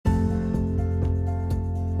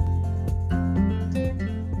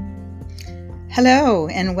Hello,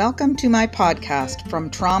 and welcome to my podcast, From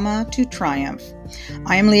Trauma to Triumph.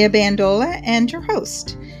 I am Leah Bandola and your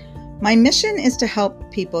host. My mission is to help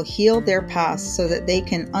people heal their past so that they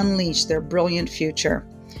can unleash their brilliant future.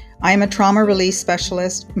 I am a trauma release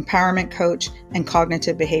specialist, empowerment coach, and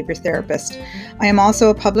cognitive behavior therapist. I am also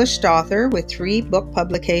a published author with 3 book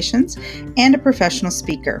publications and a professional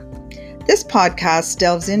speaker. This podcast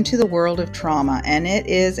delves into the world of trauma, and it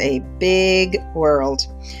is a big world.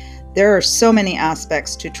 There are so many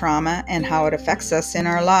aspects to trauma and how it affects us in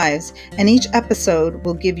our lives, and each episode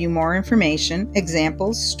will give you more information,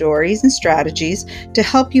 examples, stories, and strategies to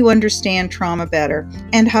help you understand trauma better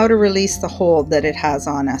and how to release the hold that it has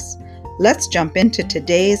on us. Let's jump into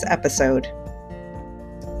today's episode.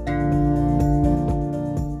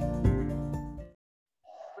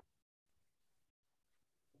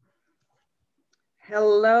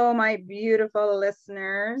 Hello, my beautiful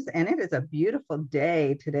listeners, and it is a beautiful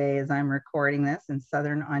day today as I'm recording this in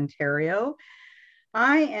Southern Ontario.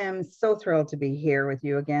 I am so thrilled to be here with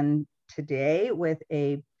you again today with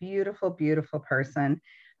a beautiful, beautiful person.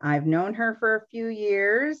 I've known her for a few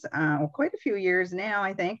years, quite a few years now,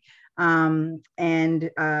 I think, and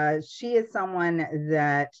she is someone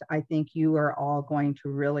that I think you are all going to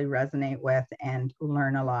really resonate with and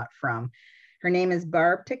learn a lot from. Her name is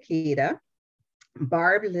Barb Takeda.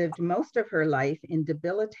 Barb lived most of her life in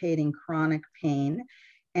debilitating chronic pain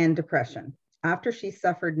and depression. After she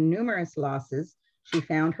suffered numerous losses, she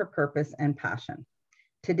found her purpose and passion.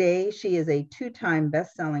 Today, she is a 2-time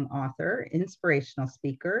best-selling author, inspirational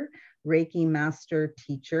speaker, Reiki master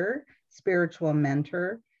teacher, spiritual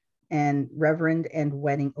mentor, and reverend and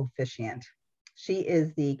wedding officiant. She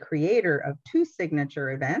is the creator of 2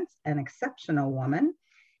 signature events, An Exceptional Woman,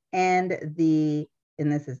 and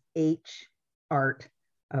this is H, Art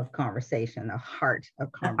of Conversation, a heart of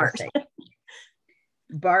conversation.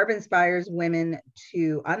 Barb inspires women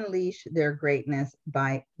to unleash their greatness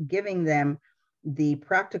by giving them the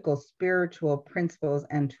practical spiritual principles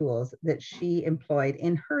and tools that she employed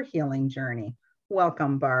in her healing journey.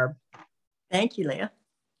 Welcome, Barb. Thank you, Leah.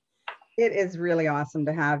 It is really awesome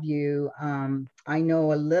to have you. I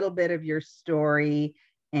know a little bit of your story,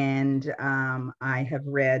 and I have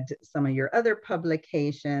read some of your other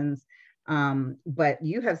publications. But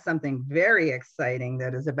you have something very exciting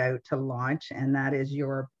that is about to launch, and that is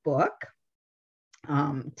your book.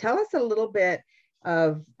 Tell us a little bit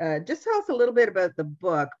about the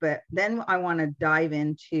book, but then I want to dive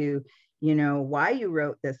into, why you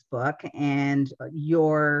wrote this book and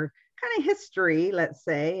your kind of history, let's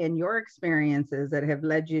say, and your experiences that have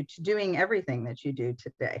led you to doing everything that you do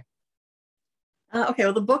today. Okay,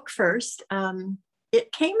 well, the book first.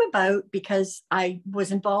 It came about because I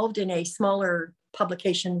was involved in a smaller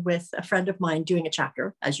publication with a friend of mine doing a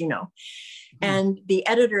chapter, as you know. And the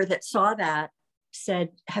editor that saw that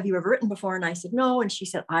said, "Have you ever written before?" And I said, "No." And she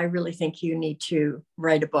said, "I really think you need to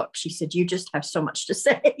write a book." She said, "You just have so much to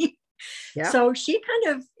say." Yeah. So she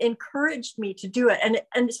kind of encouraged me to do it. And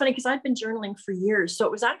it's funny because I've been journaling for years. So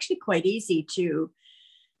it was actually quite easy to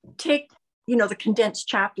take the condensed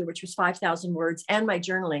chapter, which was 5,000 words, and my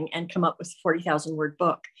journaling, and come up with a 40,000 word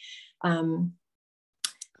book. The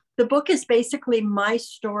book is basically my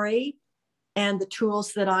story and the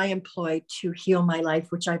tools that I employ to heal my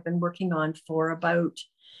life, which I've been working on for I've been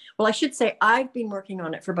working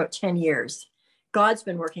on it for about 10 years. God's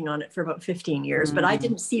been working on it for about 15 years, but I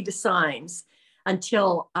didn't see the signs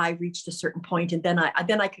until I reached a certain point. And then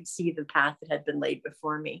I could see the path that had been laid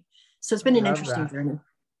before me. So it's been an interesting journey.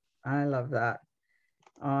 I love that.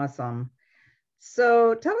 Awesome.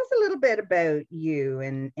 So tell us a little bit about you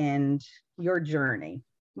and your journey.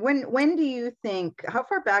 When do you think, how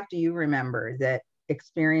far back do you remember that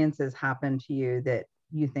experiences happened to you that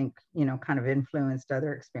you think, kind of influenced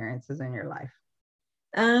other experiences in your life?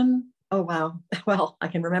 Oh, wow. Well, I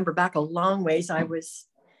can remember back a long ways. I was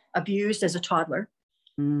abused as a toddler.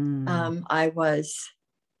 I was,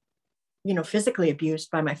 physically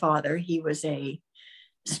abused by my father. He was a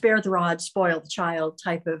spare the rod, spoil the child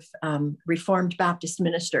type of Reformed Baptist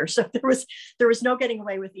minister. So there was no getting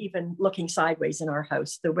away with even looking sideways in our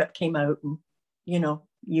house. The whip came out and,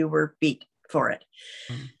 you were beat for it.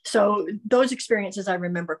 So those experiences I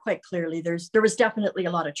remember quite clearly. There was definitely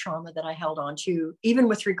a lot of trauma that I held on to, even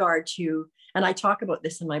with regard to, and I talk about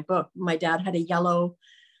this in my book, my dad had a yellow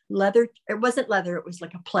leather, it wasn't leather, it was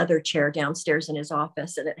like a pleather chair downstairs in his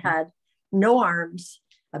office, and it had no arms,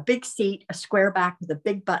 a big seat, a square back with a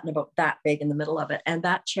big button about that big in the middle of it. And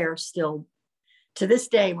that chair still, to this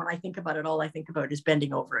day, when I think about it, all I think about is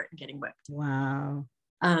bending over it and getting whipped. Wow.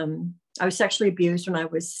 I was sexually abused when I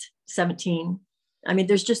was 17. I mean,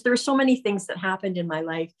 there are so many things that happened in my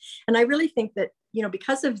life. And I really think that,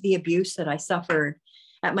 because of the abuse that I suffered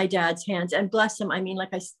at my dad's hands, and bless him, I mean,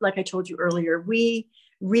 like I told you earlier, we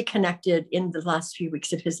reconnected in the last few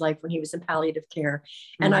weeks of his life when he was in palliative care.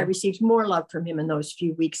 And I received more love from him in those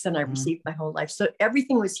few weeks than I received my whole life. So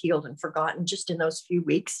everything was healed and forgotten just in those few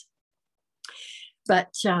weeks.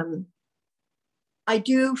 But I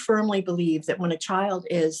do firmly believe that when a child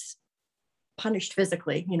is punished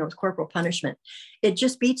physically, with corporal punishment, it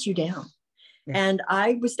just beats you down. Yeah. And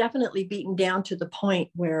I was definitely beaten down to the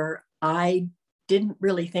point where I didn't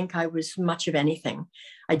really think I was much of anything.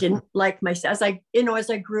 I didn't like myself as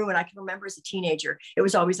I grew, and I can remember as a teenager, it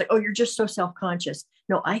was always like, oh, you're just so self-conscious.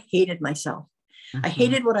 No, I hated myself. I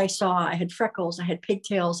hated what I saw. I had freckles, I had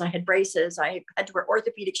pigtails, I had braces, I had to wear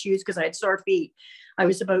orthopedic shoes because I had sore feet. I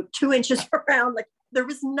was about 2 inches around. Like, there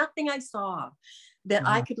was nothing I saw that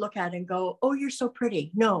I could look at and go, oh, you're so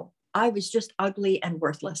pretty. No, I was just ugly and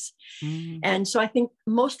worthless. And so I think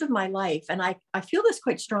most of my life, and I feel this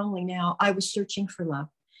quite strongly now, I was searching for love.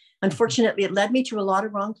 Unfortunately, it led me to a lot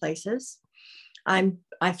of wrong places.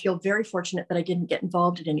 I feel very fortunate that I didn't get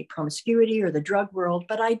involved in any promiscuity or the drug world,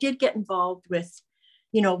 but I did get involved with,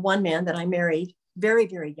 one man that I married very,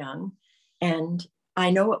 very young. And I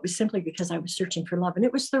know it was simply because I was searching for love, and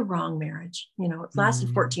it was the wrong marriage. It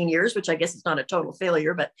lasted 14 years, which I guess is not a total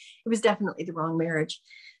failure, but it was definitely the wrong marriage.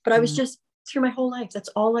 But I was just, through my whole life, that's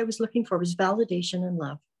all I was looking for, was validation and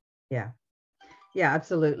love. Yeah. Yeah,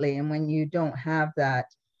 absolutely. And when you don't have that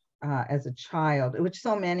as a child, which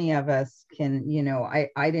so many of us can,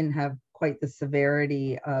 I didn't have quite the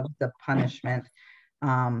severity of the punishment,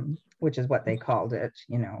 which is what they called it,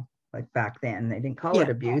 like back then. They didn't call it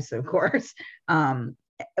abuse, of course.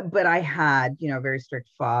 But I had, a very strict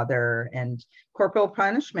father, and corporal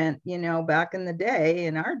punishment, back in the day,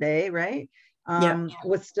 in our day, right,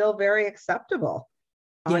 was still very acceptable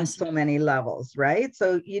on so many levels, right?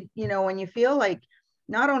 So, when you feel like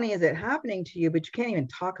not only is it happening to you, but you can't even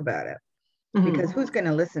talk about it because who's going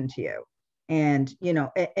to listen to you? And,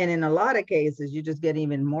 and in a lot of cases, you just get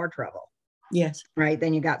even more trouble. Yes. Right.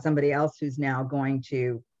 Then you got somebody else who's now going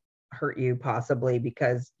to hurt you possibly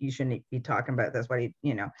because you shouldn't be talking about this.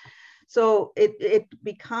 So it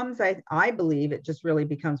becomes, I believe it just really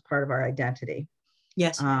becomes part of our identity.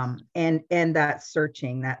 Yes. And that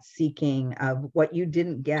searching, that seeking of what you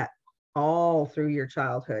didn't get all through your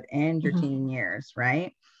childhood and your teen years,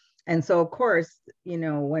 right? And so, of course,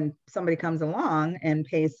 when somebody comes along and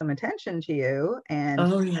pays some attention to you, and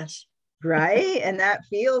oh yes, right, and that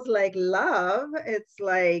feels like love, it's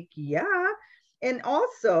like, yeah. And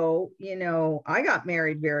also, I got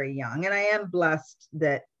married very young, and I am blessed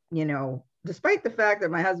that, despite the fact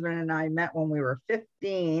that my husband and I met when we were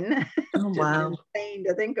 15, oh wow, insane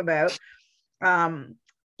to think about.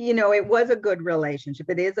 It was a good relationship.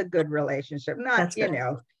 It is a good relationship. Not,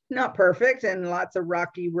 not perfect, and lots of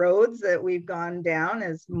rocky roads that we've gone down,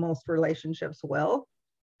 as most relationships will.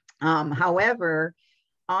 However,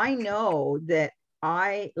 I know that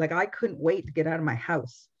I couldn't wait to get out of my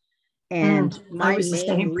house. And my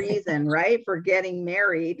main reason, right, for getting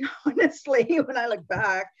married, honestly, when I look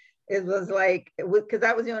back, it was like, because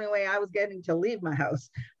that was the only way I was getting to leave my house,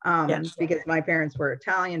 because my parents were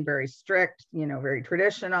Italian, very strict, very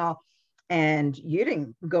traditional, and you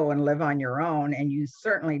didn't go and live on your own, and you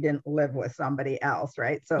certainly didn't live with somebody else,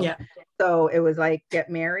 right? So it was like, get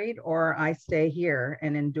married or I stay here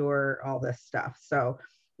and endure all this stuff. So,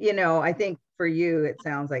 I think for you, it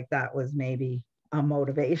sounds like that was maybe a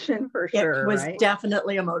motivation for sure. It was right?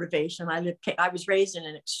 Definitely a motivation. I was raised in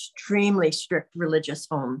an extremely strict religious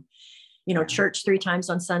home. Church 3 times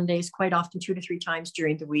on Sundays, quite often 2 to 3 times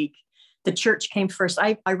during the week. The church came first.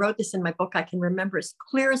 I wrote this in my book. I can remember as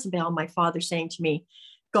clear as a bell my father saying to me,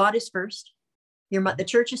 God is first, the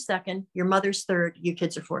church is second, your mother's third, you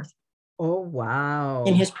kids are fourth. Oh, wow.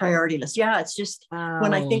 In his priority list. Yeah, it's just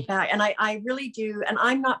when I think back, and I really do, and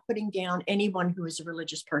I'm not putting down anyone who is a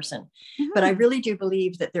religious person, but I really do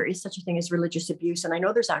believe that there is such a thing as religious abuse. And I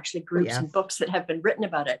know there's actually groups and books that have been written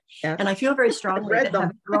about it. Yes. And I feel very strongly that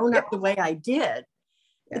having grown up the way I did,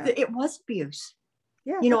 it was abuse.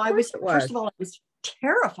 Yeah, first of all, I was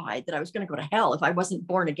terrified that I was going to go to hell if I wasn't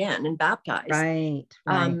born again and baptized. Right.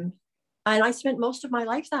 And I spent most of my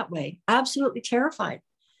life that way, absolutely terrified.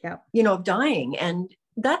 Of dying. And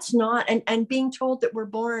that's not, and being told that we're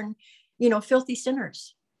born, filthy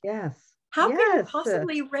sinners. Yes. How can you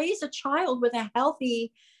possibly raise a child with a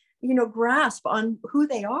healthy, grasp on who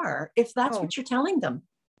they are if that's what you're telling them?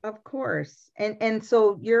 Of course. And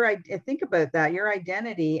so think about that. Your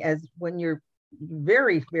identity as when you're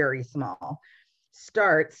very, very small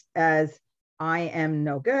starts as, I am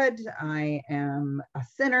no good. I am a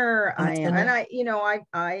sinner.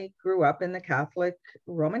 I grew up in the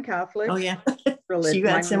Roman Catholic Oh yeah. So you religion.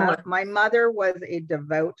 had similar. My mother was a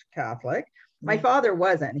devout Catholic. My father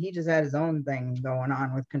wasn't. He just had his own thing going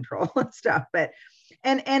on with control and stuff. But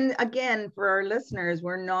and again, for our listeners,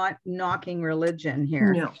 we're not knocking religion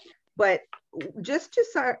here. No. But just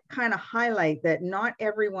to kind of highlight that not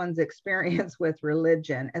everyone's experience with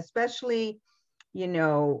religion, especially,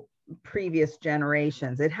 previous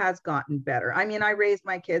generations, it has gotten better. I mean, I raised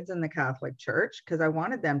my kids in the Catholic Church because I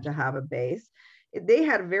wanted them to have a base. They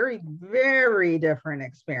had a very, very different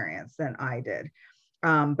experience than I did.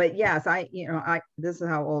 But yes, this is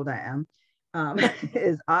how old I am.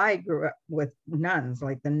 Is I grew up with nuns,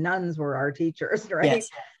 like the nuns were our teachers, right? Yes.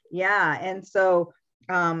 Yeah. And so,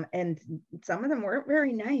 and some of them weren't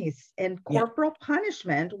very nice, and corporal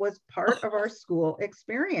punishment was part of our school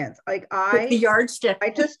experience. Like with the yardstick. I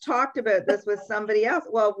just talked about this with somebody else.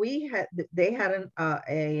 Well, they had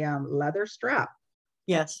a leather strap.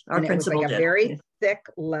 Yes, our principal was like a very thick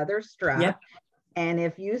leather strap. Yep. And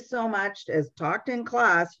if you so much as talked in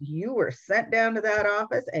class, you were sent down to that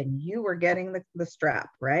office and you were getting the strap,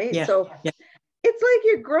 right? Yeah. So it's like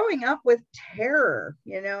you're growing up with terror,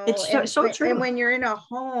 It's so true. And when you're in a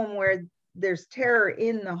home where there's terror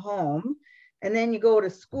in the home, and then you go to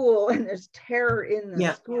school and there's terror in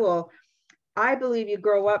the school, I believe you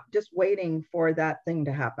grow up just waiting for that thing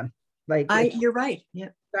to happen. Like you're right. Yeah.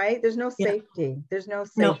 Right. There's no safety. There's no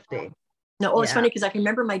safety. No, well, it's funny because I can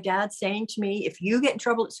remember my dad saying to me, if you get in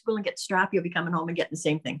trouble at school and get strapped, you'll be coming home and getting the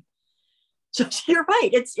same thing. So you're right.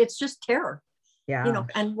 It's just terror. Yeah.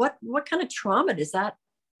 And what kind of trauma does that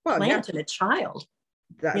plant in a child?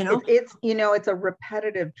 It's a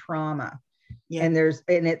repetitive trauma. Yeah. And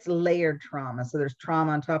it's layered trauma. So there's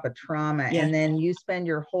trauma on top of trauma. Yeah. And then you spend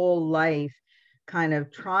your whole life kind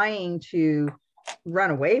of trying to run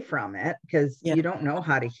away from it because you don't know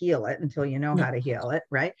how to heal it until you know how to heal it,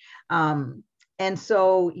 right? And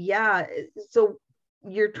so so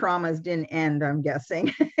your traumas didn't end, I'm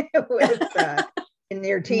guessing, with in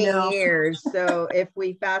your teen years. So if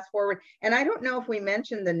we fast forward, and I don't know if we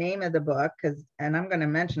mentioned the name of the book, and I'm going to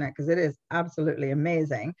mention it because it is absolutely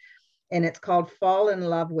amazing, and it's called Fall in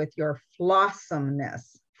Love with Your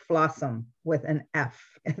Flossomness. Flossom with an F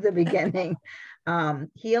at the beginning.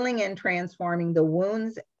 Healing and transforming the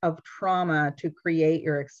wounds of trauma to create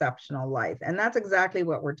your exceptional life. And that's exactly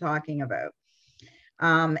what we're talking about.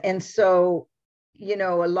 And so,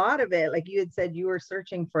 a lot of it, like you had said, you were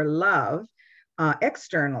searching for love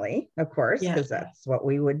externally, of course, because that's what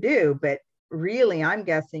we would do. But really, I'm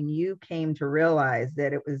guessing you came to realize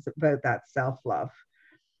that it was about that self-love.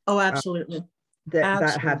 Oh, absolutely.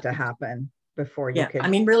 That had to happen before you could. I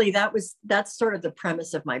mean, really, that's sort of the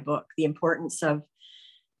premise of my book, the importance of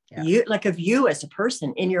you as a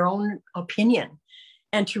person in your own opinion,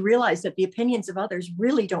 and to realize that the opinions of others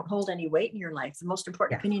really don't hold any weight in your life. The most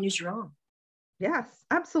important opinion is your own. Yes,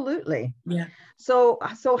 absolutely. Yeah. So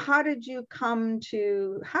how did you come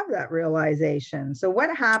to have that realization? So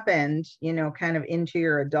what happened, kind of into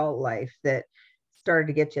your adult life that started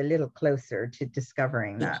to get you a little closer to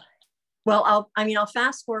discovering that? Well, I'll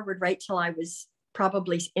fast forward right till I was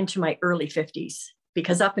probably into my early 50s,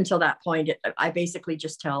 because up until that point, I basically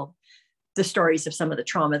just tell the stories of some of the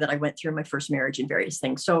trauma that I went through in my first marriage and various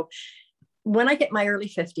things. So when I hit my early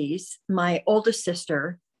 50s, my oldest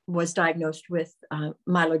sister was diagnosed with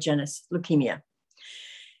myelogenous leukemia.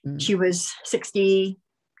 She was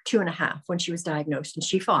 62 and a half when she was diagnosed, and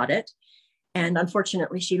she fought it. And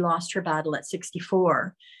unfortunately, she lost her battle at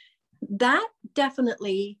 64. That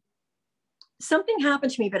definitely... something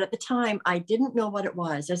happened to me, but at the time I didn't know what it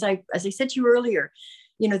was. As I said to you earlier,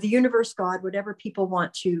 the universe, God, whatever people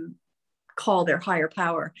want to call their higher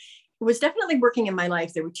power, was definitely working in my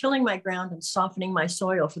life. They were tilling my ground and softening my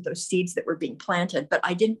soil for those seeds that were being planted, but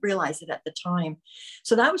I didn't realize it at the time.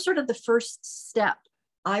 So that was sort of the first step,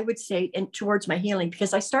 I would say, towards my healing,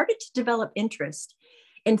 because I started to develop interest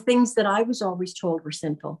in things that I was always told were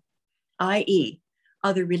sinful, i.e.,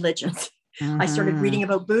 other religions. I started reading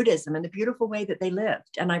about Buddhism and the beautiful way that they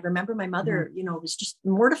lived. And I remember my mother, was just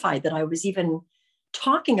mortified that I was even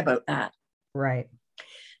talking about that. Right.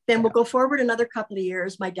 Then we'll go forward another couple of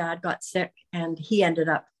years. My dad got sick and he ended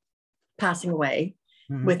up passing away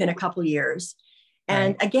within a couple of years.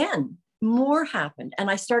 And again, more happened. And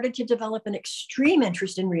I started to develop an extreme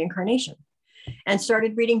interest in reincarnation and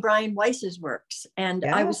started reading Brian Weiss's works. And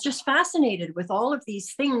I was just fascinated with all of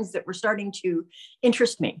these things that were starting to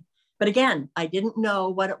interest me. But again, I didn't know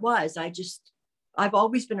what it was. I've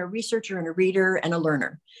always been a researcher and a reader and a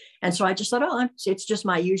learner. And so I just thought, it's just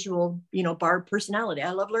my usual, Barb personality. I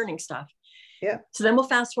love learning stuff. Yeah. So then we'll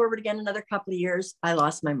fast forward again another couple of years. I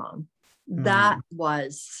lost my mom. That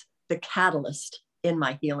was the catalyst in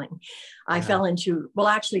my healing. I fell into, well,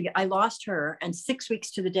 actually, I lost her. And 6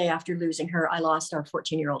 weeks to the day after losing her, I lost our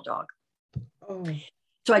 14-year-old dog. Oh.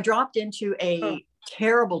 So I dropped into a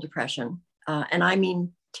terrible depression. And I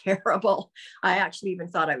mean, terrible. I actually even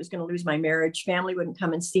thought I was going to lose my marriage. Family wouldn't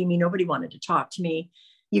come and see me. Nobody wanted to talk to me.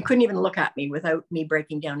 You couldn't even look at me without me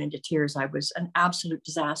breaking down into tears. I was an absolute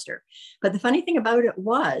disaster. But the funny thing about it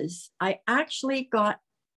was I actually got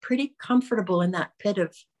pretty comfortable in that pit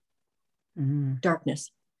of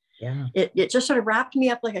darkness. Yeah. It just sort of wrapped me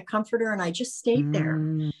up like a comforter, and I just stayed there.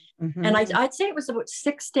 Mm-hmm. And I'd say it was about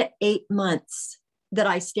 6 to 8 months that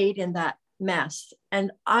I stayed in that mess.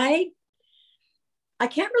 And I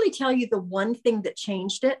can't really tell you the one thing that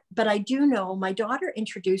changed it, but I do know my daughter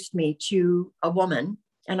introduced me to a woman.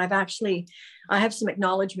 And I have some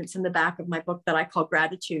acknowledgements in the back of my book that I call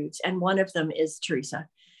gratitudes. And one of them is Teresa.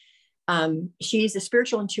 She's a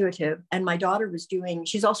spiritual intuitive, and my daughter was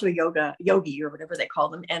she's also a yogi or whatever they call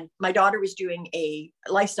them. And my daughter was doing a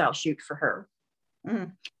lifestyle shoot for her.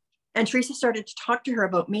 Mm. And Teresa started to talk to her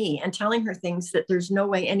about me and telling her things that there's no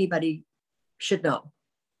way anybody should know.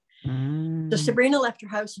 So Sabrina left her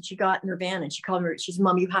house and she got in her van and she called me. She said,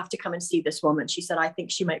 "Mom, you have to come and see this woman." She said, "I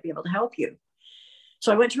think she might be able to help you."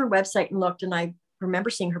 So I went to her website and looked, and I remember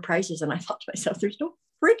seeing her prices, and I thought to myself, there's no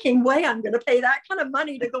freaking way I'm going to pay that kind of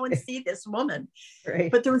money to go and see this woman.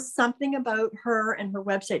 Right. But there was something about her and her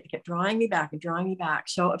website that kept drawing me back and drawing me back.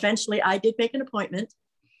 So eventually I did make an appointment,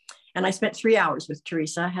 and I spent 3 hours with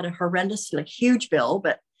Teresa. I had a horrendous, huge bill,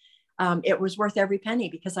 but it was worth every penny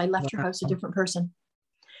because I left her house a different person.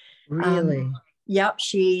 Really? Yep.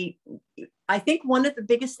 I think one of the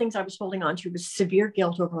biggest things I was holding on to was severe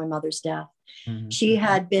guilt over my mother's death. Mm-hmm. She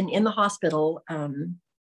had been in the hospital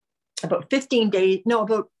about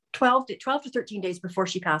 12 to 13 days before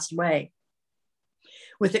she passed away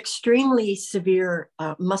with extremely severe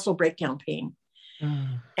muscle breakdown pain.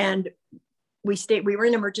 And we were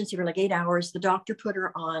in emergency for 8 hours. The doctor put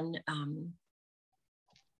her on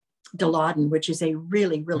Dilaudid, which is a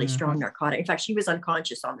really, really strong narcotic. In fact, she was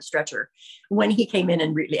unconscious on the stretcher when he came in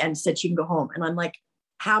and said she can go home. And I'm like,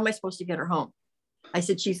 how am I supposed to get her home? I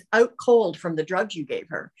said, she's out cold from the drugs you gave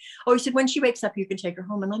her. Oh, he said, when she wakes up, you can take her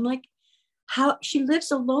home. And I'm like, how? She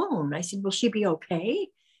lives alone. I said, will she be okay?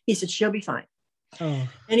 He said, she'll be fine. Oh.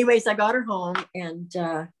 Anyways, I got her home, and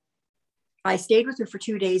I stayed with her for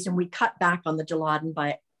 2 days, and we cut back on the Dilaudid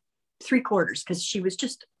by 3/4 because she was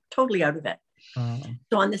just totally out of it.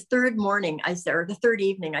 So on the third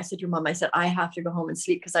evening, I said to your mom, I said, I have to go home and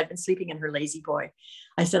sleep because I've been sleeping in her lazy boy.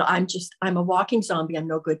 I said, I'm a walking zombie. I'm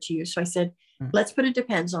no good to you. So I said, let's put a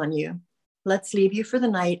depends on you. Let's leave you for the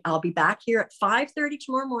night. I'll be back here at 5:30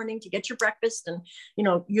 tomorrow morning to get your breakfast, and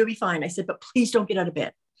you'll be fine. I said, but please don't get out of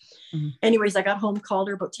bed. Anyways, I got home, called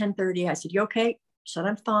her about 10:30. I said, you okay? She said,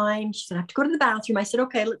 I'm fine. She said, I have to go to the bathroom. I said,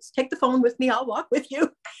 okay, let's take the phone with me. I'll walk with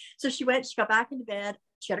you. So she got back into bed.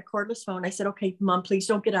 She had a cordless phone. I said, okay, Mom, please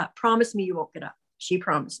don't get up. Promise me you won't get up. She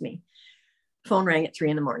promised me. Phone rang at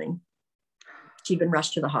 3 a.m. She'd been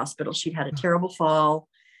rushed to the hospital. She'd had a terrible fall.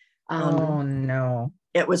 Oh no.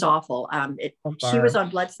 It was awful. She was on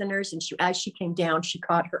blood thinners, and as she came down, she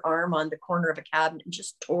caught her arm on the corner of a cabinet and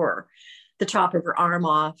just tore the top of her arm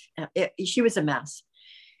off. She was a mess.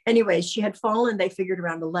 Anyways, she had fallen, they figured,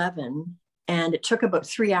 around 11, and it took about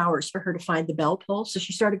 3 hours for her to find the bell pull. So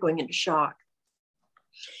she started going into shock.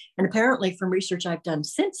 And apparently, from research I've done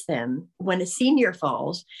since then, when a senior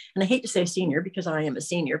falls, and I hate to say senior because I am a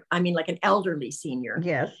senior, I mean like an elderly senior.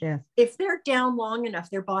 Yes. If they're down long enough,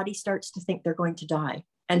 their body starts to think they're going to die.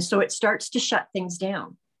 And so it starts to shut things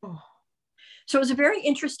down. Oh. So it was a very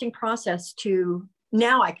interesting process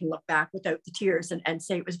now I can look back without the tears and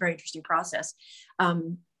say it was a very interesting process.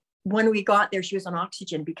 When we got there, she was on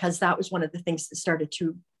oxygen because that was one of the things that started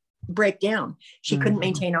to break down. She couldn't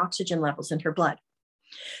maintain oxygen levels in her blood.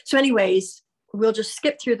 So anyways, we'll just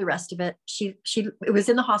skip through the rest of it. It was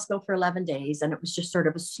in the hospital for 11 days, and it was just sort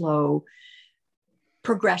of a slow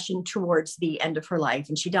progression towards the end of her life.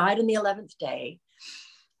 And she died on the 11th day.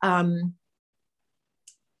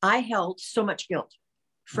 I held so much guilt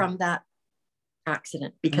from that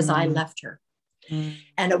accident because I left her.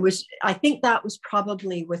 And I think that was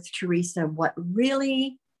probably with Teresa what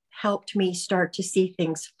really helped me start to see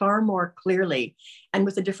things far more clearly and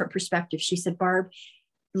with a different perspective. She said, Barb,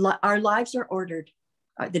 our lives are ordered.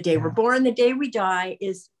 The day we're born, the day we die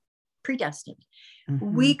is predestined.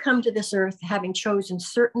 We come to this earth having chosen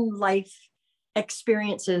certain life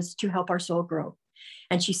experiences to help our soul grow.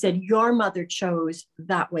 And she said, your mother chose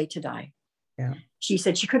that way to die. Yeah. She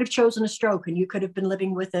said she could have chosen a stroke, and you could have been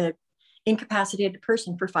living with a incapacitated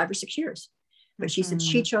person for 5 or 6 years. But she said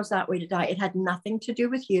she chose that way to die. It had nothing to do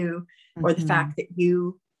with you or the fact that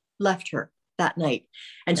you left her that night.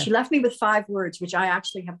 And she left me with 5 words, which I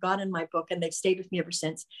actually have got in my book, and they've stayed with me ever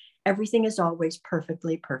since. Everything is always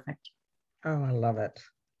perfectly perfect. Oh, I love it.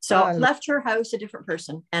 So left her house a different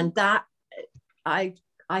person. And that I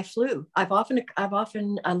flew. I've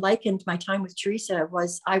often likened my time with Teresa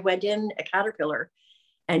was I went in a caterpillar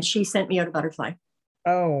and she sent me out a butterfly.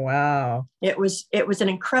 Oh, wow. It was an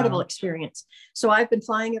incredible experience. So I've been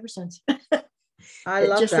flying ever since. I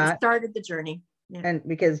love that. It started the journey. Yeah. And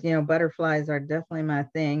because, butterflies are definitely my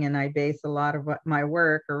thing. And I base a lot of my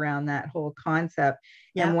work around that whole concept.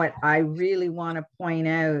 Yeah. And what I really want to point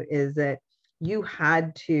out is that you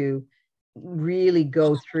had to really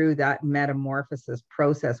go through that metamorphosis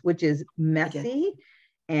process, which is messy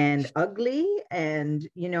and ugly. And,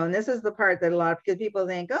 and this is the part that a lot of people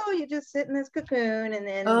think, oh, you just sit in this cocoon and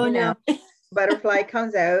then, butterfly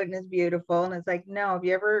comes out and it's beautiful. And it's like, no, have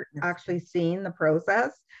you ever actually seen the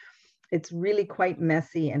process? It's really quite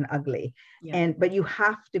messy and ugly. Yeah. But you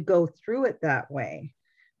have to go through it that way.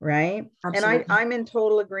 Right. Absolutely. And I'm in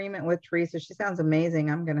total agreement with Teresa. She sounds amazing.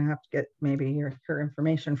 I'm going to have to get maybe her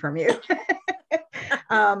information from you.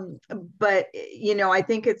 But, I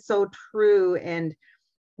think it's so true. And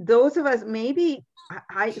those of us, maybe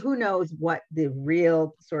who knows what the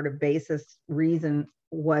real sort of basis reason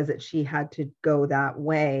was that she had to go that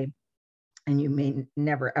way. And you may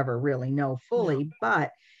never, ever really know fully,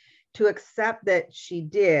 but to accept that she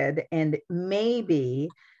did, and maybe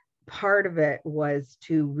part of it was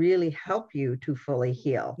to really help you to fully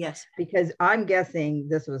heal. Yes. Because I'm guessing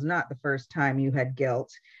this was not the first time you had guilt,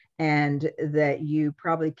 and that you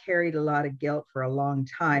probably carried a lot of guilt for a long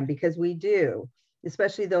time, because we do,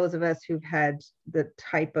 especially those of us who've had the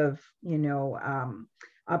type of,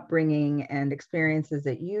 upbringing and experiences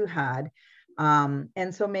that you had.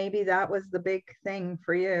 And so maybe that was the big thing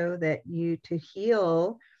for you, that you to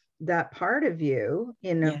heal that part of you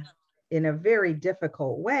in a very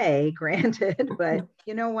difficult way, granted, but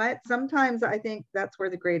you know what? Sometimes I think that's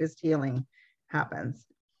where the greatest healing happens.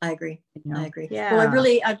 I agree. I agree. Yeah. Well,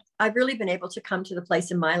 I've really been able to come to the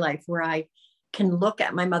place in my life where I can look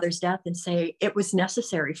at my mother's death and say it was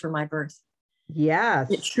necessary for my birth. Yes,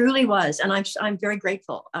 it truly was, and I'm very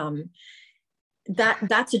grateful.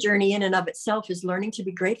 That's a journey in and of itself, is learning to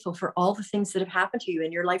be grateful for all the things that have happened to you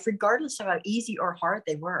in your life, regardless of how easy or hard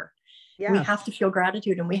they were. Yeah. We have to feel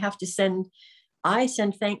gratitude, and we have to I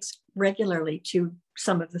send thanks regularly to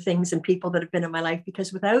some of the things and people that have been in my life,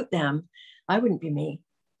 because without them, I wouldn't be me.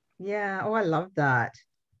 Yeah. Oh, I love that.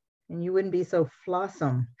 And you wouldn't be so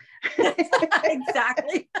flossom.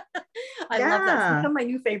 Exactly. I love that. It's become my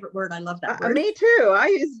new favorite word. I love that word. Me too. I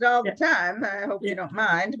use it all the time. I hope you don't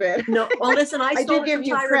mind, but no. Well, listen, I do give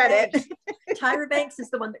you credit. Banks. Tyra Banks is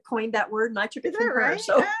the one that coined that word, and I took it from her.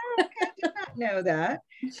 So I did not know that.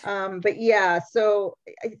 But yeah, so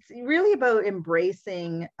it's really about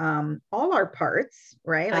embracing all our parts,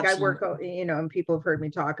 right? Like Absolutely. I work, and people have heard me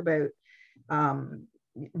talk about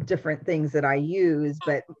different things that I use,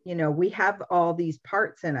 but we have all these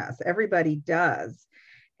parts in us. Everybody does.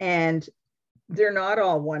 And they're not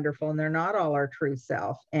all wonderful, and they're not all our true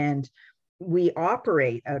self. And we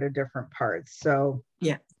operate out of different parts. So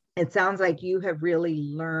yeah, it sounds like you have really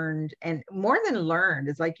learned, and more than learned,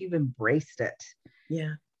 it's like you've embraced it.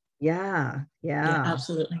 Yeah. Yeah.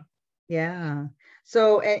 Absolutely. Yeah.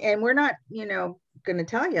 So, and we're not, going to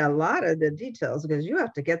tell you a lot of the details, because you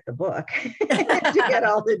have to get the book to get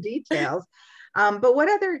all the details. But what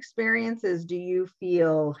other experiences do you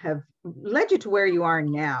feel have led you to where you are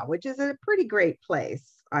now, which is a pretty great place,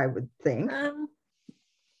 I would think?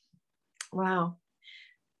 Wow.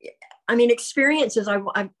 I mean, experiences, I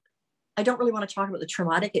don't really want to talk about the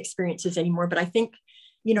traumatic experiences anymore, but I think,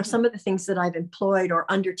 some of the things that I've employed or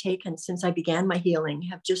undertaken since I began my healing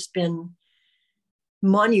have just been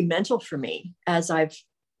monumental for me as I've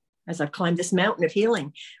climbed this mountain of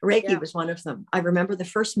healing. Reiki was one of them. I remember the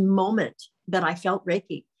first moment that I felt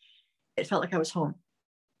Reiki, it felt like I was home.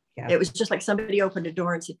 Yeah. It was just like somebody opened a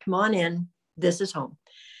door and said, come on in, this is home.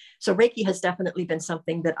 So Reiki has definitely been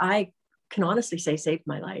something that I can honestly say saved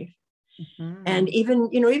my life. Mm-hmm. And even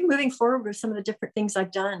moving forward with some of the different things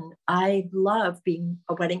I've done, I love being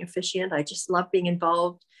a wedding officiant. I just love being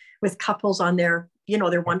involved with couples on their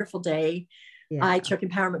wonderful day. Yeah. I took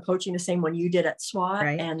empowerment coaching, the same one you did at SWAT.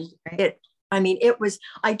 Right. And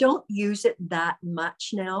I don't use it that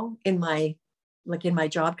much now in my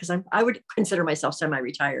job, because I would consider myself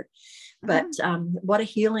semi-retired, but what a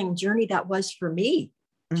healing journey that was for me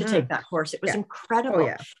to take that course. It was incredible. Oh,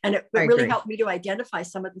 yeah. And it really helped me to identify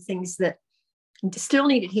some of the things that still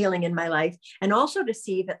needed healing in my life. And also to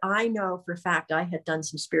see that I know for a fact I had done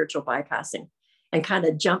some spiritual bypassing and kind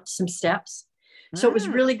of jumped some steps. So it was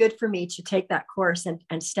really good for me to take that course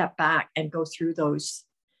and step back and go through those.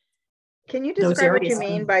 Can you describe what you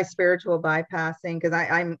mean by spiritual bypassing? Because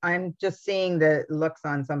I'm just seeing the looks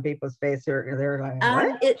on some people's face. They're like,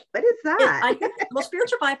 what? What is that? I think, well,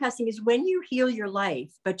 spiritual bypassing is when you heal your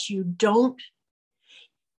life, but you don't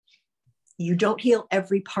heal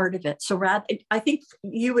every part of it. So I think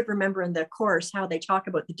you would remember in the course how they talk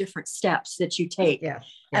about the different steps that you take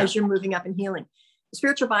as you're moving up and healing.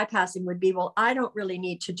 Spiritual bypassing would be, well, I don't really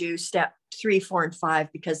need to do step 3, 4, and 5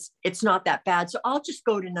 because it's not that bad. So I'll just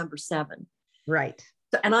go to number 7. Right.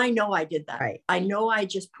 So, and I know I did that. Right. I know I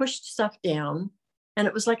just pushed stuff down and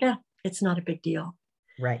it was like, it's not a big deal.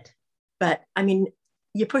 Right. But I mean,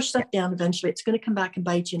 you push stuff down, eventually it's going to come back and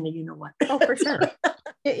bite you in the you know what. Oh, for sure.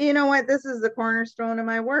 You know what? This is the cornerstone of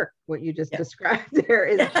my work. What you just described there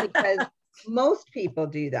is because most people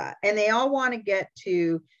do that and they all want to get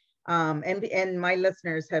to, and my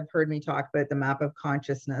listeners have heard me talk about the map of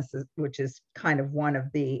consciousness, which is kind of one of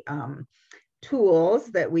the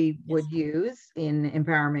tools that we would use in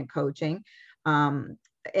empowerment coaching.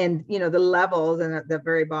 And, you know, the levels, and at the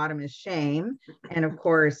very bottom is shame. And of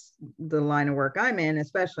course, the line of work I'm in,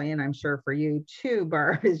 especially, and I'm sure for you too,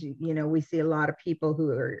 Barb, is, you know, we see a lot of people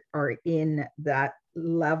who are in that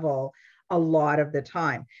level a lot of the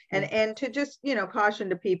time. And to just, you know, caution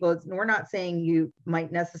to people, we're not saying you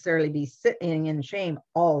might necessarily be sitting in shame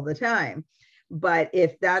all the time, but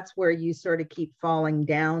if that's where you sort of keep falling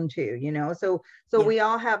down to, you know, so we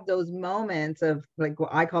all have those moments of, like,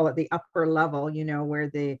 what I call it the upper level, you know, where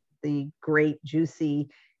the great juicy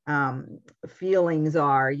feelings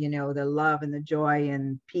are, you know, the love and the joy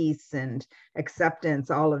and peace and acceptance,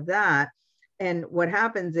 all of that. And what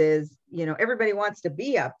happens is, you know, everybody wants to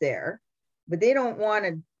be up there, but they don't want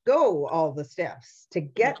to go all the steps to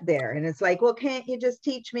get there. And it's like, well, can't you just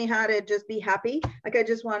teach me how to just be happy? Like, I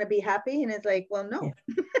just want to be happy. And it's like, well, no.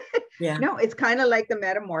 No, it's kind of like the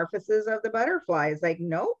metamorphosis of the butterfly. It's like,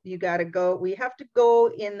 no, you got to go. We have to go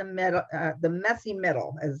in the middle, the messy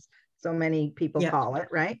middle, as so many people call it,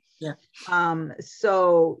 right?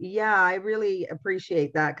 So yeah, I really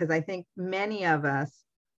appreciate that, because I think many of us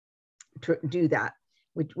do that.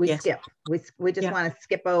 We skip. We just want to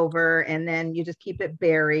skip over, and then you just keep it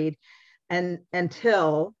buried, and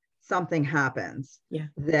until something happens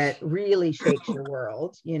that really shakes your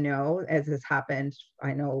world, you know, as has happened.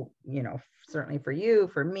 I know, you know, certainly for you,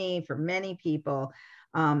 for me, for many people,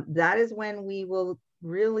 that is when we will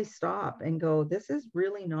really stop and go, this is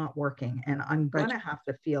really not working, and I'm going to have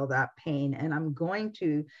to feel that pain, and I'm going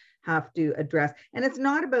to have to address. And it's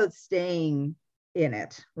not about staying in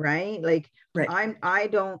it, right? Like, I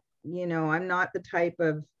don't, you know, I'm not the type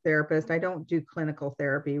of therapist. I don't do clinical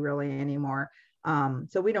therapy really anymore.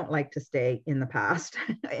 So we don't like to stay in the past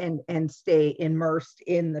and stay immersed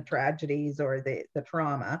in the tragedies or the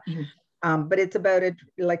trauma. But it's about it,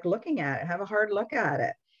 like, looking at it, have a hard look at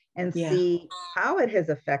it, and see how it has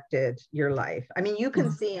affected your life. I mean, you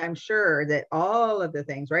can see, I'm sure, that all of the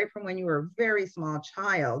things, right from when you were a very small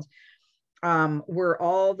child, were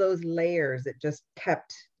all those layers that just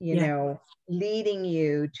kept, you know, leading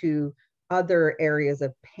you to other areas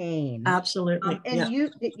of pain. Absolutely. And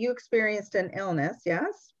you experienced an illness,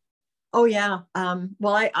 yes? Oh yeah.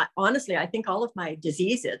 Well, I honestly, I think all of my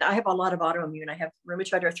diseases, I have a lot of autoimmune. I have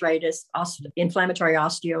rheumatoid arthritis, inflammatory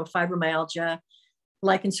osteo, fibromyalgia,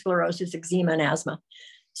 lichen sclerosis, eczema, and asthma.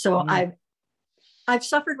 So I've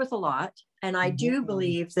suffered with a lot. And I do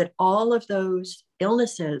believe that all of those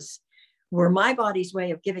illnesses were my body's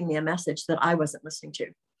way of giving me a message that I wasn't listening to.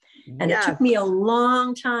 And it took me a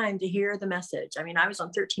long time to hear the message. I mean, I was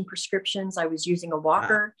on 13 prescriptions. I was using a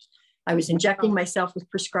walker. I was injecting myself with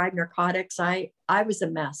prescribed narcotics. I was a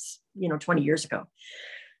mess, you know, 20 years ago.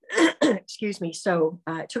 Excuse me. So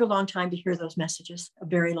it took a long time to hear those messages, a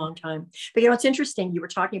very long time. But, you know, it's interesting. You were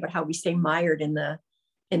talking about how we stay mired in the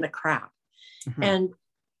crap. And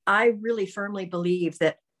I really firmly believe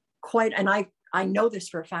that and I know this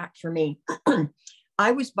for a fact for me.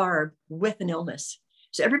 I was Barb with an illness.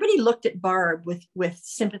 So everybody looked at Barb with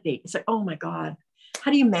sympathy. It's like, oh my God,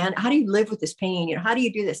 how do you live with this pain? You know, how do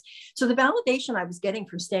you do this? So the validation I was getting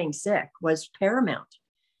from staying sick was paramount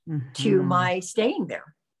to my staying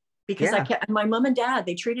there, because my mom and dad,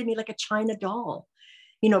 they treated me like a China doll,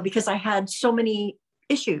 you know, because I had so many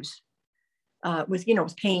issues with, you know,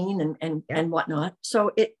 with pain and whatnot.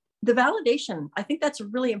 So the validation, I think that's a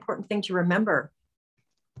really important thing to remember,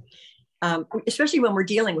 especially when we're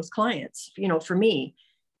dealing with clients. You know, for me,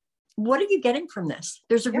 what are you getting from this?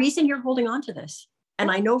 There's a reason you're holding on to this.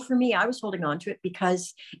 And I know for me, I was holding on to it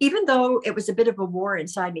because even though it was a bit of a war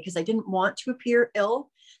inside me, because I didn't want to appear ill.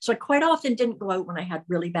 So I quite often didn't go out when I had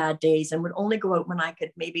really bad days and would only go out when I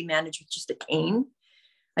could maybe manage with just a cane.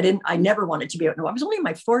 I never wanted to be out. No, I was only in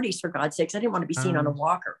my 40s, for God's sakes. I didn't want to be seen on a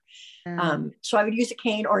walker. So I would use a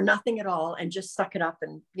cane or nothing at all and just suck it up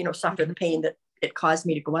and, suffer the pain that it caused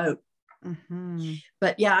me to go out. Mm-hmm.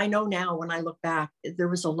 But yeah, I know now when I look back, there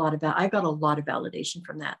was I got a lot of validation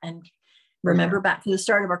from that. And remember back to the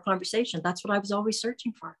start of our conversation, that's what I was always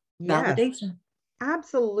searching for. Yes, validation.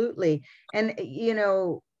 Absolutely. And,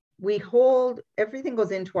 everything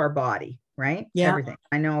goes into our body, right? Yeah. Everything.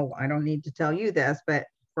 I know I don't need to tell you this, but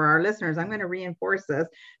for our listeners, I'm going to reinforce this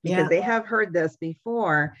because they have heard this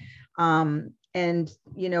before. And,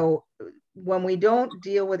 when we don't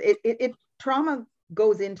deal with it, trauma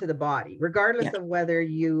goes into the body, regardless of whether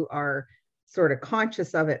you are sort of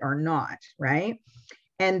conscious of it or not, right?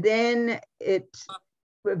 And then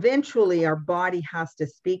eventually our body has to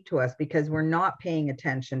speak to us because we're not paying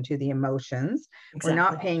attention to the emotions. Exactly. We're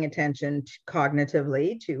not paying attention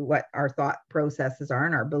cognitively to what our thought processes are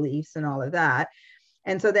and our beliefs and all of that.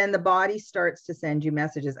 And so then the body starts to send you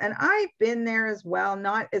messages. And I've been there as well,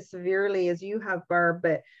 not as severely as you have, Barb,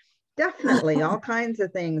 but definitely all kinds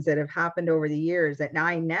of things that have happened over the years that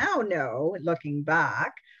I now know, looking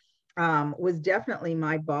back, was definitely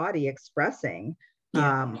my body expressing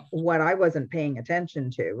what I wasn't paying attention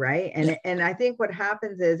to, right? And I think what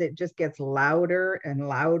happens is it just gets louder and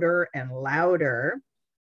louder and louder.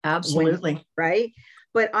 Absolutely. Right?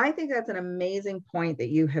 But I think that's an amazing point that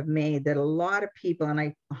you have made, that a lot of people, and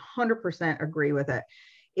I 100% agree with it,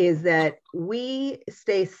 is that we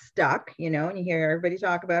stay stuck, and you hear everybody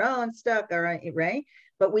talk about, oh, I'm stuck, all right?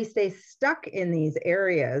 But we stay stuck in these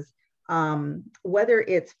areas, whether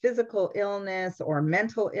it's physical illness or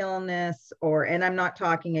mental illness, and I'm not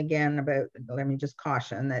talking again about, let me just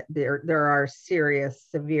caution that there are serious,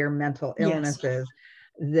 severe mental illnesses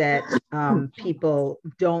that people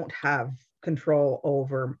don't have control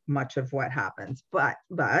over much of what happens. But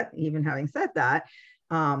even having said that,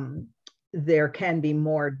 there can be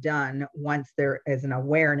more done once there is an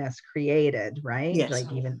awareness created, right? Yes.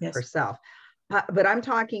 Like even for self. But I'm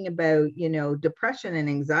talking about, depression and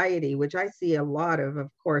anxiety, which I see a lot of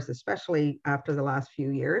course, especially after the last few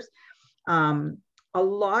years. A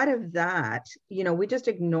lot of that, we just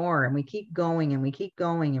ignore and we keep going and we keep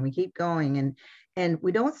going and we keep going. And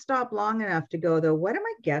we don't stop long enough to go, though, what am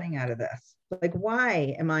I getting out of this? Like,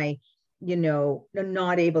 why am I,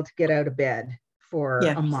 not able to get out of bed for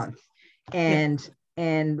a month? And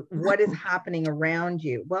what is happening around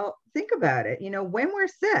you? Well, think about it. When we're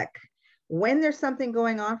sick, when there's something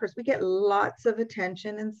going on for us, we get lots of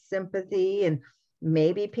attention and sympathy, and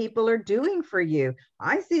maybe people are doing for you.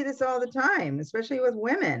 I see this all the time, especially with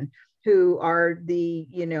women who are the,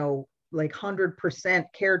 like 100%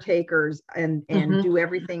 caretakers and do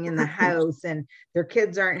everything in the house, and their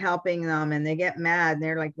kids aren't helping them, and they get mad and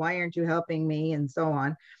they're like, why aren't you helping me? And so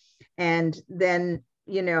on. And then,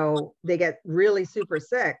 they get really super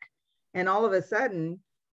sick, and all of a sudden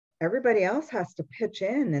everybody else has to pitch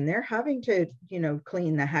in, and they're having to,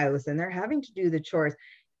 clean the house, and they're having to do the chores.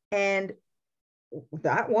 And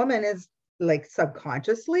that woman is like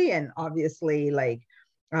subconsciously and obviously like,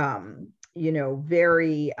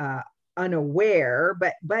 very, unaware,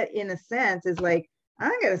 but in a sense is like,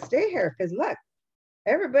 I'm going to stay here because look,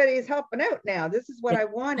 everybody's helping out now. This is what I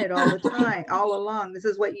wanted all the time, all along. This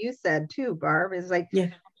is what you said too, Barb, is like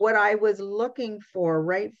what I was looking for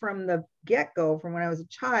right from the get-go, from when I was a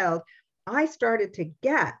child, I started to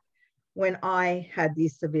get when I had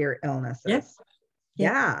these severe illnesses.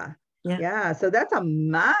 Yeah. So that's a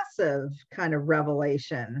massive kind of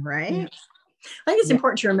revelation, right? I think it's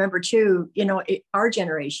important to remember too, our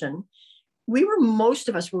generation, most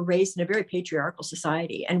of us were raised in a very patriarchal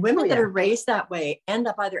society, and women that are raised that way end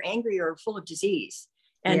up either angry or full of disease,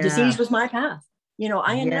 and disease was my path.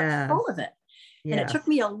 I ended up full of it. And it took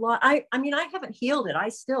me a lot. I mean, I haven't healed it. I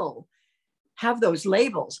still have those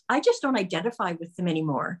labels. I just don't identify with them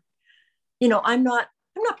anymore. I'm not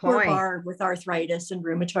poor Barb with arthritis and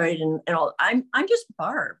rheumatoid and all. I'm just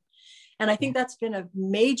Barb. And I think that's been a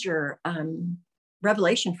major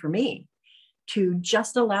revelation for me, to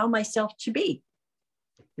just allow myself to be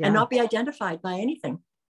and not be identified by anything.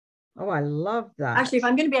 Oh, I love that. Actually, if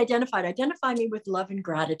I'm going to be identified, identify me with love and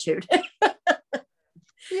gratitude.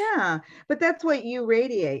 Yeah, but that's what you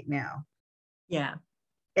radiate now. Yeah.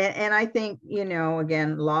 And I think, you know,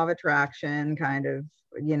 again, law of attraction kind of,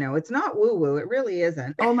 you know, it's not woo woo. It really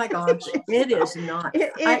isn't. Oh my gosh, it is not.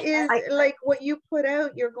 It is like what you put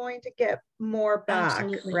out, you're going to get more back,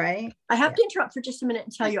 absolutely. right? I have to interrupt for just a minute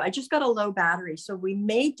and tell you, I just got a low battery, so we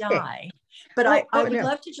may die, but I would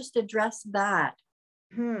love to just address that.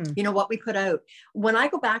 You know, what we put out. When I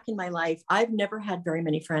go back in my life, I've never had very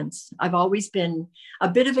many friends. I've always been a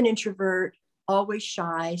bit of an introvert, always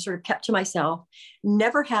shy, sort of kept to myself,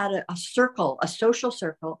 never had a circle, a social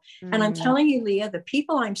circle. And I'm telling you, Leah, the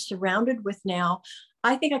people I'm surrounded with now,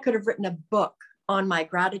 I think I could have written a book on my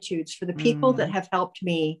gratitudes for the people that have helped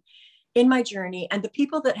me in my journey and the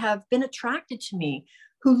people that have been attracted to me,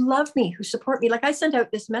 who love me, who support me. Like I sent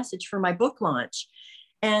out this message for my book launch,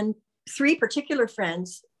 and 3 particular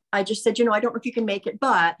friends, I just said, you know, I don't know if you can make it,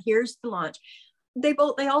 but here's the launch. They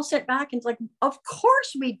all sent back and it's like, of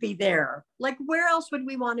course we'd be there. Like, where else would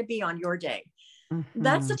we want to be on your day?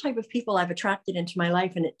 That's the type of people I've attracted into my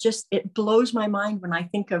life. And it blows my mind when I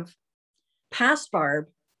think of past Barb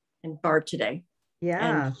and Barb today.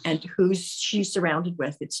 Yeah. And who she's surrounded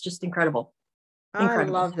with. It's just incredible.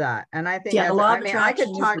 Incredible. I love that. And I think I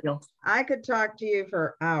could talk to you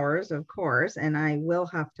for hours, of course, and I will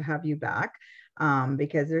have to have you back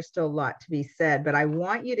because there's still a lot to be said, but I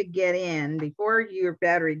want you to get in before your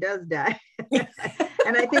battery does die.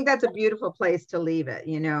 And I think that's a beautiful place to leave it,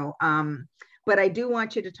 you know. But I do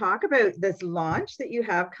want you to talk about this launch that you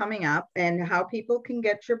have coming up and how people can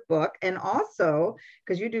get your book, and also,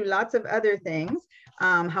 because you do lots of other things,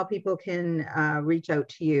 how people can reach out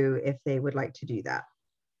to you if they would like to do that.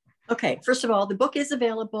 Okay, first of all, the book is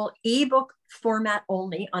available ebook format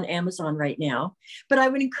only on Amazon right now, but I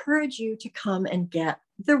would encourage you to come and get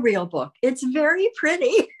the real book. It's very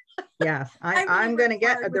pretty. Yes, I'm going to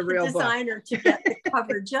get the real designer book to get the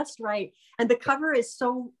cover just right. And the cover is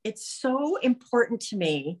it's so important to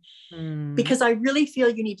me because I really feel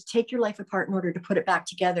you need to take your life apart in order to put it back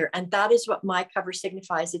together. And that is what my cover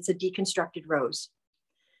signifies. It's a deconstructed rose.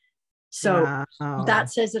 So that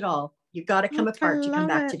says it all. You've got to come apart to come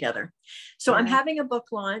back together. So I'm having a book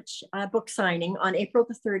launch, book signing on April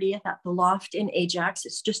the 30th at the Loft in Ajax.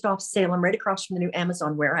 It's just off Salem, right across from the new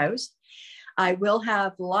Amazon warehouse. I will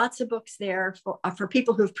have lots of books there for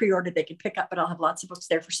people who've pre-ordered. They can pick up, but I'll have lots of books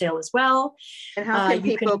there for sale as well. And how can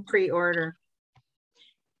people pre-order?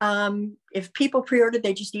 If people pre-ordered,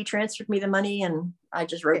 they just e-transferred me the money and I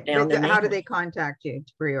just wrote down their name. How do they contact you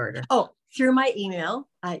to pre-order? Oh, through my email.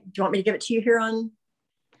 Do you want me to give it to you here on?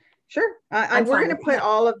 Sure. We're going to put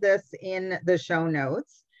all of this in the show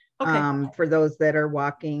notes for those that are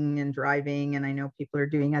walking and driving. And I know people are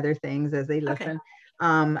doing other things as they listen.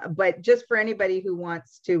 But just for anybody who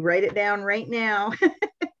wants to write it down right now.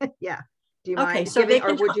 Yeah. Do you mind giving,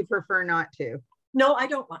 or would you prefer not to? No, I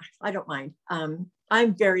don't mind. I don't mind.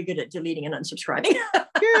 I'm very good at deleting and unsubscribing.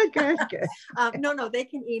 Good. No, they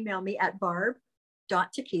can email me at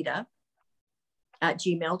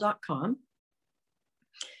barb.takita@gmail.com.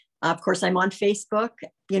 Of course, I'm on Facebook,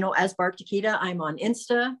 you know, as Barb Takita. I'm on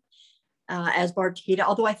Insta as Barb Takita,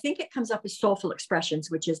 although I think it comes up as Soulful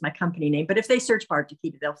Expressions, which is my company name. But if they search Barb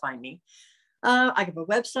Takita, they'll find me. I have a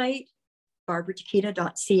website,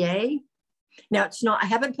 barbaratakita.ca. Now, I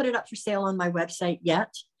haven't put it up for sale on my website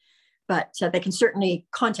yet, but they can certainly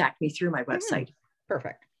contact me through my website.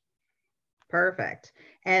 Perfect.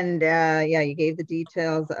 And you gave the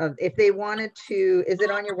details of if they wanted to, is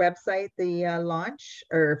it on your website, the launch,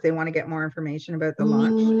 or if they want to get more information about the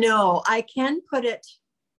launch? No, I can put it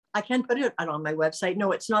on my website.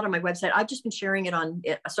 No, it's not on my website. I've just been sharing it on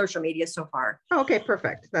social media so far. Okay,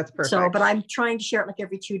 perfect. That's perfect. So, but I'm trying to share it like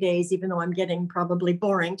every 2 days, even though I'm getting probably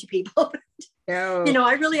boring to people. You know,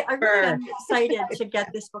 I really am excited to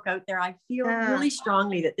get this book out there. I feel really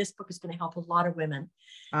strongly that this book is going to help a lot of women.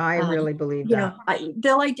 I really believe that. You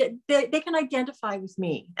know, they can identify with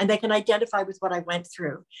me and they can identify with what I went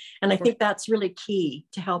through. And I think that's really key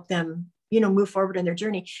to help them, you know, move forward in their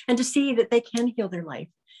journey and to see that they can heal their life.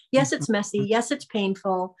 Yes, it's messy. Yes, it's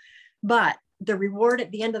painful, but the reward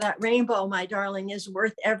at the end of that rainbow, my darling, is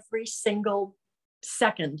worth every single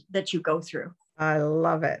second that you go through. I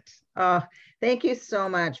love it. Thank you so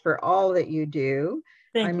much for all that you do.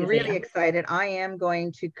 I'm really excited. I am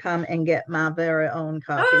going to come and get my very own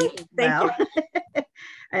copy. Thank you.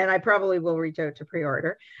 And I probably will reach out to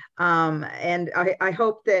pre-order. And I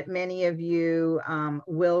hope that many of you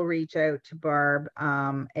will reach out to Barb.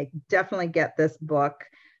 Definitely get this book.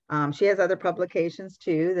 She has other publications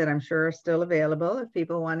too that I'm sure are still available if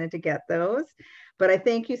people wanted to get those. But I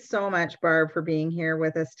thank you so much, Barb, for being here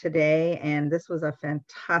with us today. And this was a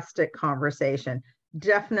fantastic conversation,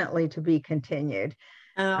 definitely to be continued.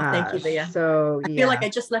 Oh, thank you, Leah. So I feel like I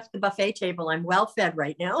just left the buffet table. I'm well fed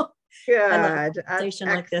right now. Good.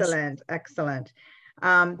 Excellent. Excellent.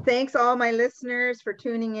 Thanks all my listeners for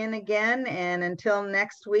tuning in again. And until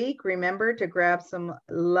next week, remember to grab some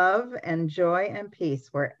love and joy and peace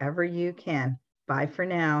wherever you can. Bye for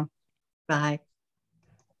now. Bye.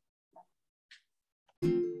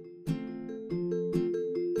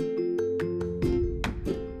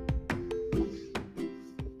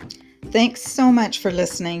 Thanks so much for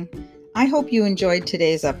listening. I hope you enjoyed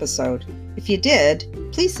today's episode. If you did,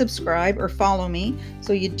 please subscribe or follow me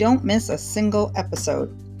so you don't miss a single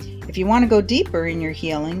episode. If you want to go deeper in your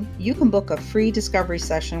healing, you can book a free discovery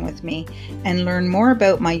session with me and learn more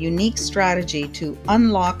about my unique strategy to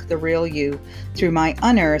unlock the real you through my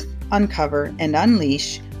Unearth, Uncover, and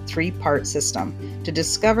Unleash 3-part system to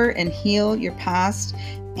discover and heal your past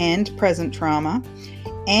and present trauma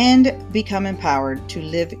and become empowered to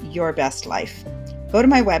live your best life. Go to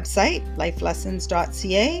my website,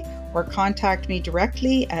 lifelessons.ca, or contact me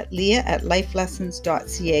directly at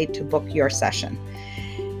leah@lifelessons.ca to book your session.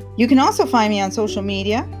 You can also find me on social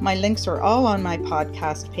media. My links are all on my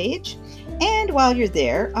podcast page. And while you're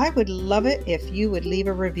there, I would love it if you would leave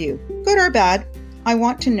a review, good or bad. I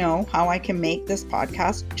want to know how I can make this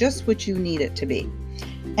podcast just what you need it to be.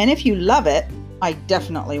 And if you love it, I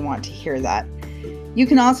definitely want to hear that. You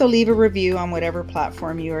can also leave a review on whatever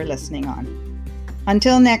platform you are listening on.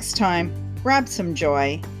 Until next time, grab some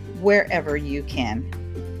joy wherever you can.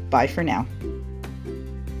 Bye for now.